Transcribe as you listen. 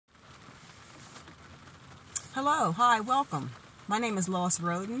Hello, hi, welcome. My name is Lois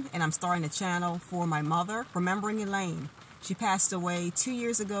Roden, and I'm starting a channel for my mother, Remembering Elaine. She passed away 2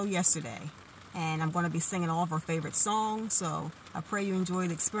 years ago yesterday, and I'm going to be singing all of her favorite songs, so I pray you enjoy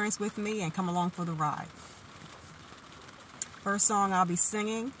the experience with me and come along for the ride. First song I'll be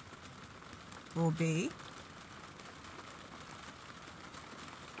singing will be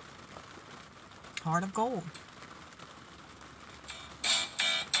Heart of Gold.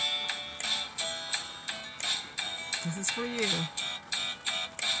 This is for you.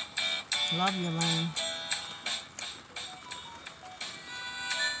 Love you, Elaine.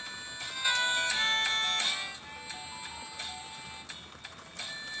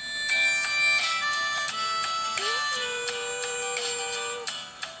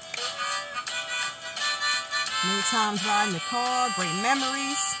 Many times riding the car, great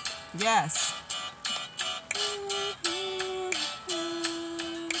memories. Yes.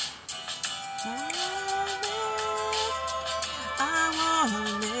 I wanna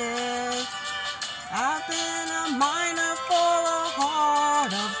live. I've been a miner for a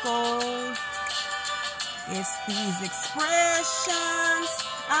heart of gold. It's these expressions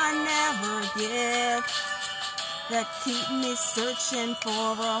I never give that keep me searching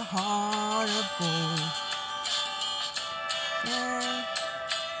for a heart of gold. Yeah.